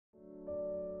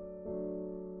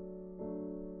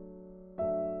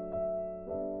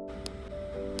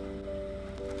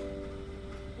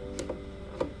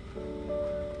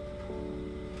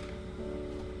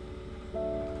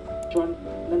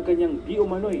ng kanyang di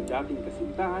umano'y dating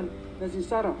kasintahan na si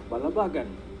Sarah Balabagan.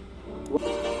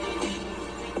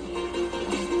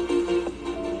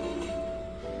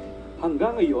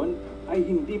 Hanggang ngayon ay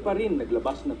hindi pa rin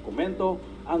naglabas ng komento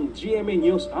ang GMA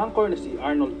News anchor na si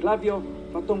Arnold Clavio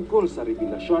patungkol sa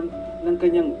revelasyon ng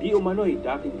kanyang di umano'y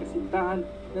dating kasintahan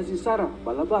na si Sarah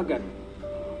Balabagan.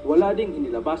 Wala ding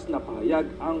inilabas na pahayag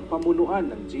ang pamunuan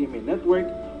ng GMA Network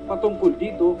patungkol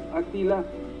dito at tila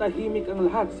tahimik ang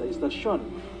lahat sa istasyon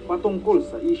patungkol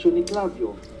sa isyu ni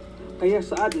Clavio. Kaya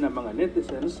saad ng mga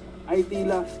netizens ay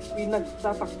tila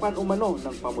pinagtatakpan umano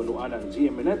ng pamunuan ng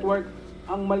GMA Network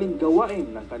ang maling gawain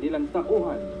ng kanilang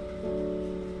tauhan.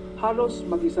 Halos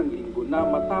mag-isang linggo na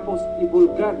matapos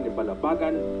ibulgar ni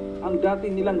Balabagan ang dati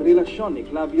nilang relasyon ni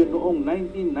Clavio noong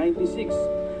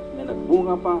 1996 na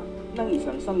nagbunga pa ng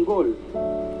isang sanggol.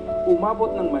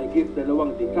 Umabot ng mahigit 2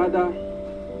 dekada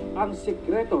ang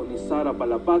sekreto ni Sarah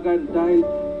Balabagan dahil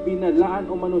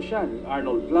binalaan umano siya ni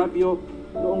Arnold Clavio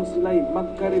noong sila'y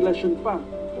magkarelasyon pa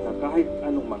na kahit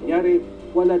anong mangyari,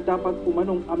 wala dapat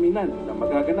umanong aminan na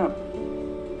magaganap.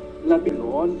 Labi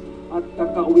noon at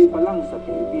kakauwi pa lang sa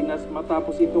Pilipinas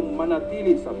matapos itong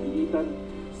manatili sa pilitan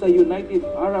sa United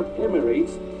Arab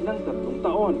Emirates ng 3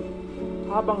 taon.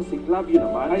 Habang si Clavio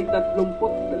naman ay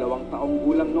 32 taong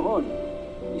gulang noon.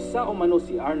 Isa umano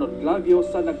si Arnold Clavio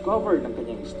sa nag-cover ng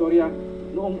kanyang istorya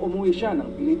noong umuwi siya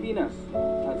ng Pilipinas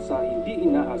at sa hindi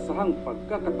inaasahang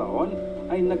pagkakataon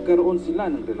ay nagkaroon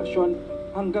sila ng relasyon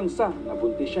hanggang sa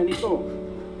nabuntis siya nito.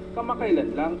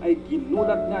 Kamakailan lang ay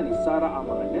ginulat nga ni Sarah ang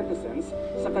mga netizens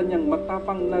sa kanyang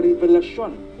matapang na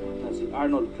revelasyon na si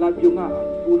Arnold Clavio nga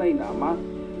ang tunay na ama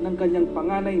ng kanyang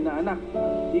panganay na anak.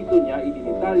 Dito niya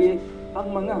idinitalye ang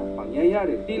mga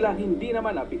pangyayari. Tila hindi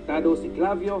naman apektado si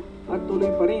Clavio at tuloy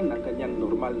pa rin ang kanyang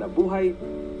normal na buhay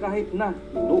kahit na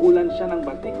inuulan siya ng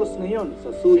batikos ngayon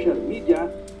sa social media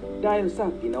dahil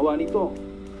sa ginawa nito.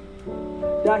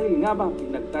 Dahil nga ba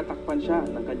pinagtatakpan siya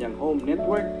ng kanyang home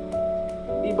network?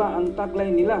 Diba ang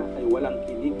tagline nila ay walang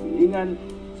kinikilingan,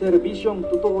 serbisyong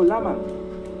totoo lamang.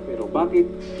 Pero bakit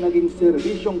naging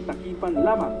serbisyong takipan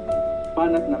lamang?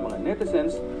 Banat ng mga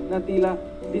netizens na tila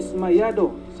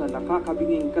dismayado sa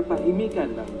nakakabinging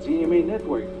katahimikan ng GMA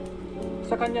Network.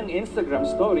 Sa kanyang Instagram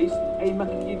stories ay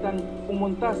makikitang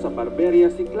pumunta sa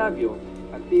barberya si Clavio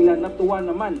at tila natuwa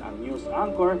naman ang news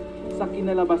anchor sa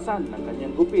kinalabasan ng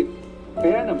kanyang gupit.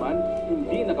 Kaya naman,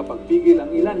 hindi nakapagpigil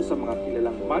ang ilan sa mga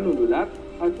kilalang manunulat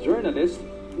at journalist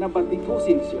na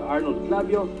batikusin si Arnold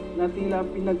Clavio na tila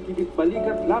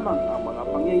pinagkibit-balikat lamang ang mga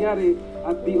pangyayari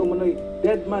at di umano'y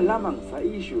Dedma lamang sa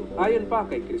issue. Ayon pa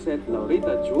kay Crisette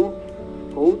Laurita Chu,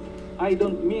 quote, "I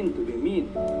don't mean to be mean,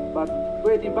 but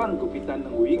pwede bang gupitan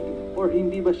ng wig or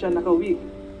hindi ba siya nakawig?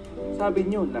 Sabi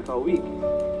niyo nakawig."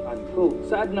 Unquote.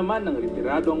 Saad naman ng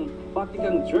retiradong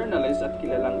batikang journalist at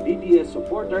kilalang DDS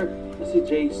supporter na si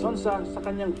Jay Sonsa sa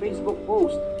kanyang Facebook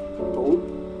post, quote,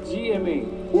 "GMA,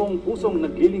 buong pusong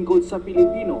naglilingkod sa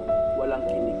Pilipino, walang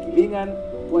kinikilingan,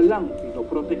 walang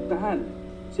pinoprotektahan,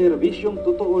 serbisyong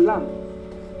totoo lang.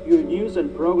 Your news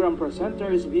and program presenter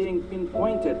is being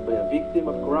pinpointed by a victim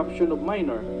of corruption of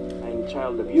minor and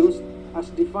child abuse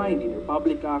as defined in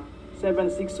Republic Act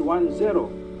 7610.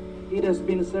 It has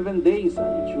been 7 days and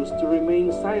you choose to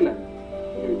remain silent.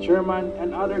 Your chairman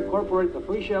and other corporate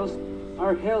officials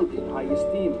are held in high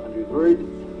esteem and revered,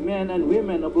 men and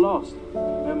women of laws,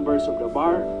 members of the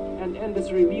bar, and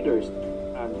industry leaders."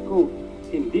 Unquote.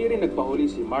 Hindi rin nagpahuli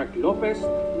si Mark Lopez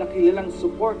na kilalang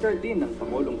supporter din ng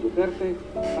Pangulong Duterte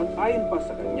at ayon pa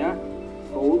sa kanya,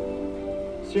 quote,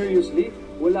 "Seriously,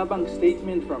 wala bang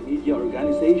statement from media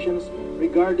organizations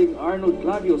regarding Arnold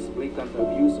Clavio's blatant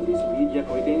abuse of his media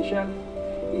credential?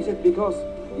 Is it because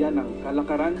yan ang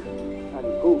kalakaran?"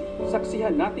 Unquote.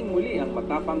 Saksihan nating muli ang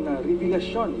matapang na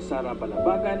revelasyon ni Sarah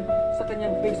Balabagan sa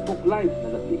kanyang Facebook Live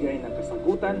na nagbigay ng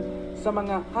kasagutan sa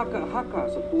mga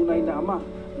haka-haka sa tunay na ama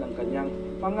ng kanyang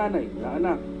panganay na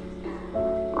anak.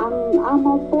 Ang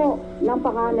ama po ng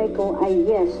panganay ko ay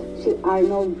yes, si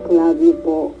Arnold Clavio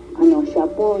po. Siya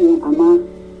po yung ama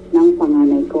ng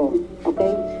panganay ko.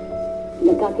 Okay?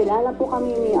 Nagkakilala po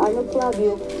kami ni Arnold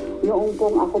Clavio noong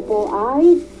pong ako po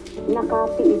ay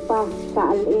nakapiit pa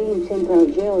sa Al-Ain Central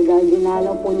Jail dahil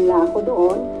dinalaw po nila ako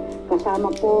doon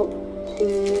kasama po si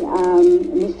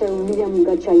Mr. William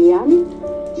Gatchalian.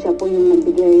 Siya po yung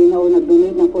nagbigay o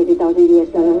nag-donate ng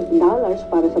 $40,000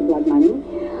 para sa blood money.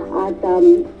 At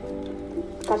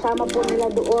kasama po nila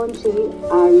doon si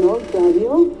Arnold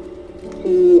Clavio,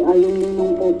 si yung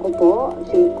ninong po ko,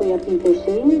 si Kuya Peter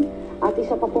Singh, at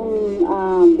isa pa pong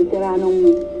veteranong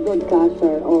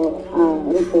broadcaster o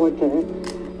reporter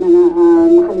na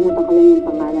nakalimutan ko lang yung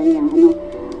pangalan niya.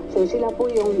 So sila po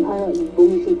yung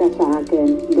bumisita sa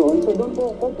akin doon. So doon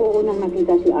po ko po unang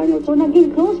nakita si Arnold. So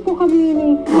naging close po kami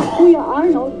ni Kuya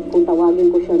Arnold, kung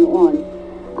tawagin ko siya noon.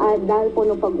 At dahil po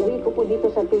nung pag-uwi ko po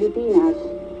dito sa Pilipinas,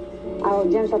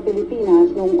 dyan sa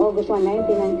Pilipinas, noong August 1,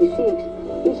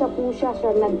 1996, isa po siya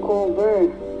sa nag-cover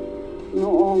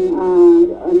noong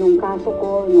nung kaso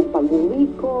ko, nung pag-uwi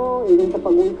ko, even sa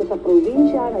pag-uwi ko sa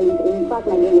probinsya. In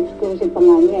fact, naging exclusive pa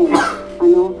nga niya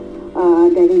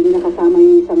dahil hindi nakasama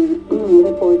yung isang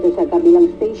reporter sa kabilang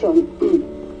station.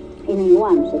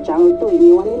 Iniwan, sa Channel 2,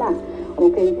 iniwan nila.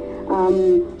 Okay.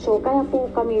 So, kaya po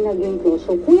kami naging close.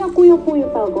 So, kuya-kuya po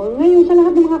yung tawag ko. Ngayon, sa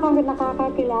lahat ng mga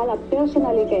nakakakilala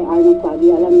personally kay Arnold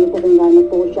Clavio, alam niyo po kung gaano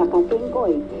po siya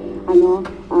katingkoy.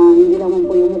 Hindi naman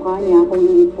po yung mukha niya, kung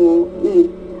hindi po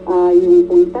yung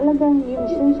po talagang yung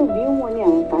sense of humor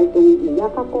niya. Kahit yung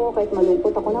iyak ako, kahit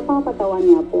malungkot ako, napapatawa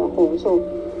niya po ako. So,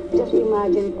 just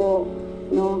imagine po,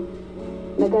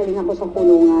 nagaling ako sa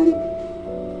kulungan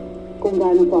kung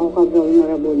gaano po ako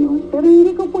ka-vulnerable noon. Pero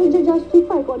hindi ko po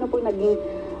i-justify kung ano po naging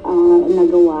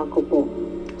nagawa ko po.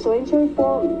 So, in short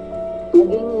po,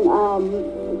 naging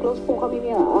close po kami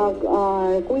ni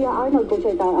Kuya Arnold po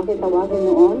siya aking tawagin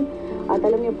noon. At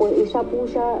alam niyo po, siya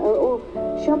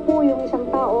po yung isang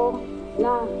tao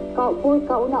na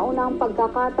kauna-unang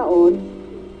pagkakataon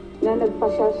na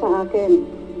nagpasya sa akin,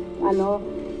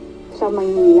 sa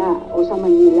Manila.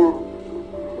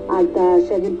 At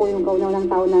siya din po yung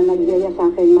kauna-unang tao na nagyaya sa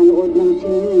akin manood ng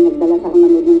sini, nagdala sa akin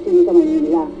manood ng sini sa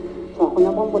Manila. So ako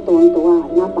na po tuwang-tuwa,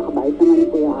 napakabait naman ni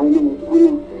Kuya Arnold.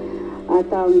 At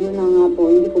yun na nga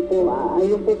po, hindi ko po,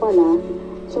 ayun po pala.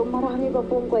 So marami pa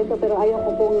pong kwento pero ayaw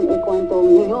ko pong ikwento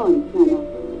ngayon.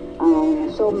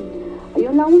 So,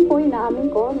 ayun lang po,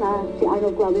 inaamin ko na si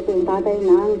Arnold Clavio po yung tatay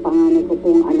ng panganay ko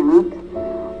pong anak.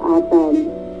 At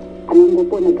alam ko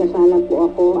po, nagkasala po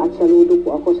ako at saludo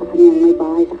po ako sa kanyang may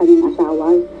bahay, sa kanyang asawa.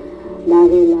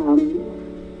 Dahil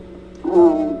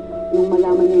nung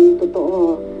malaman niya yung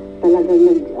totoo, talagang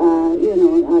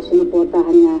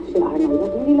sinuportahan niya si Arnold.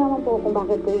 At hindi lamang po kung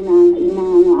bakit ko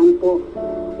inangangaan po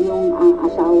yung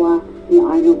asawa ni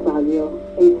Arnold Clavio.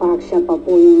 In fact, siya pa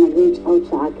po yung nag-reach out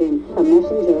sa akin sa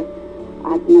messenger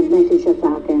at nag-message siya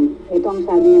sa akin. Ito ang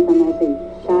sabi niya sa message,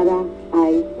 "Sarah,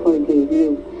 I forgive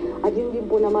you." At yun din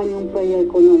po naman yung prayer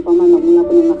ko noon, mula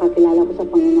po nung nakakilala ko sa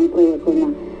Panginoon, prayer ko na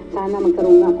sana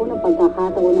magkaroon ako ng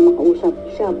pagkakataon na makausap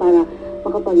siya para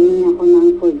makapaghingi ako ng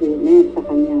forgiveness sa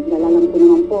kanya. Dahil alam ko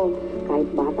naman po, kahit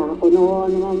bata ako noon,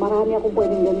 marami akong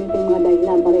pwedeng gamitin mga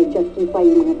dahilan para i-justify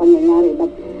yung mga pangyayari.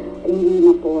 But hindi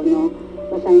na po,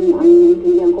 basta ang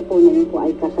naiintindihan ko po na yun po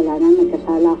ay kasalanan.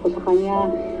 Nagkasala ako sa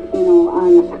kanya,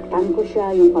 nasaktan ko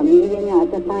siya, yung pamilya niya at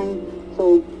the time.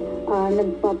 So,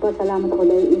 nagpapasalamat ako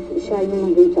dahil siya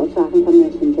yung nag-reach out sa akin sa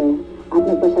messenger. At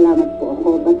nagpasalamat po ako.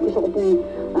 But gusto ko pong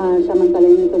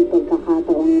samantalayin itong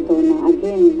pagkakataon ito na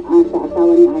again, sa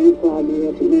asawa ni Arnold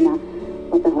Clavio, sige na,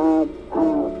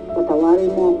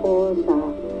 patawarin mo ako sa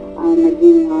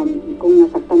naging, kung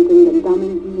nasaktan ko yung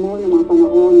damdamin mo ng mga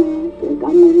panahon na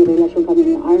may relasyon kami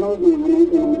ni Arnold ng mga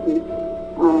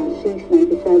 1996,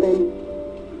 97.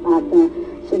 At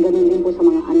so ganun din po sa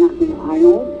mga anak ni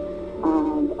Arnold.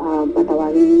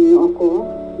 Patawarin niyo ako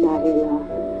dahil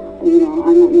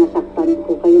nasaktan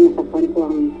ko kayo, nasaktan ko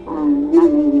ang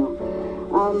nanay niyo.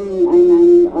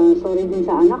 Sorry din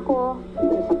sa anak ko,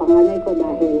 sa panganay ko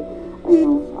dahil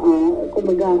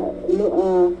kumbaga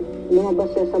lumabas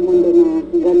siya sa mundo na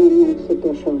ganun yung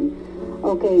sitwasyon.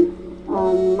 Okay,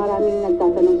 maraming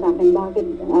nagtatanong sa akin, bakit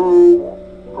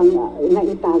ang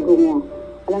naitago mo?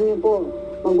 Alam niyo po,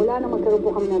 magmula na magkaroon po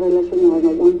kami ng relasyon ni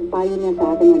Arnold, ang payo niya sa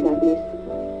akin agad is,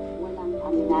 walang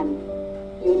aminan.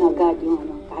 Yun agad yung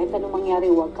kahit anong mangyari,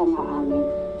 huwag kang aamin.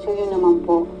 So yun naman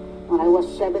po, I was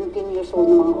 17 years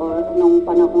old nung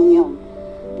panahon yun.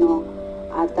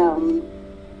 At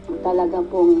talaga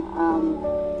pong,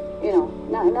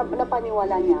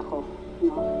 napaniwala niya ako.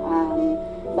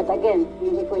 But again,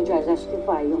 hindi ko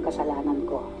i-justify yung kasalanan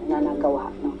ko na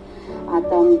nagawa. At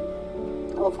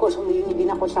of course, humingi din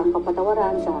ako sa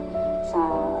kapatawaran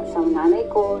sa nanay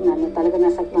ko na talaga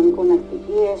nasaktan ko,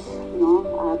 nagtiis,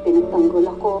 pinagtanggol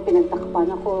ako, pinagtakpan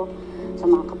ako sa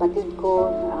mga kapatid ko,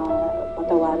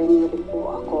 patawarin niyo rin po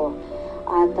ako.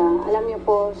 At alam niyo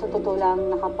po, sa totoo lang,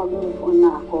 nakapag-move on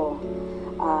na ako.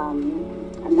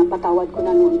 Napatawad ko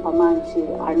na noon pa man si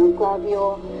Arnold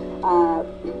Clavio,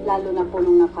 lalo na po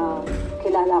nung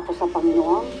nakakilala ako sa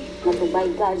Panginoon, na to by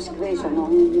God's grace,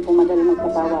 hindi po madali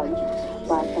magpatawad.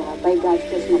 But by God's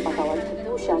grace, napatawad ko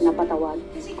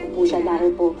po siya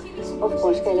dahil po, of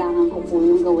course, kailangan ko po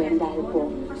yung gawin dahil po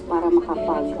para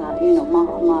makapag-move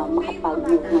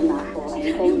na ako.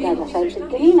 And thank God, as I've said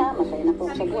kanina, masaya na po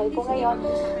ako sa buhay ko ngayon,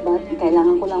 but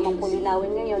kailangan ko lamang po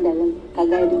linawin ngayon dahil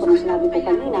kagaya din po na sinabi ko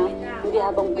kanina, hindi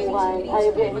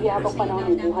habang panahon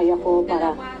ay buhay ako para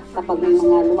kapag may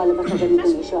mga lumalabas na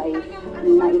ganitong issue ay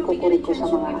naikukurit ko sa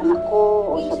mga anak ko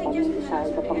o sa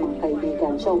iba pang mga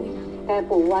kaibigan. So, kaya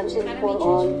po, once and for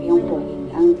all, yung po,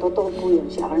 ang totoo po yun,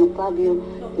 si Arnold Clavio,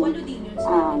 yung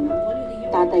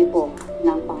tatay po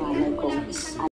ng panganay kong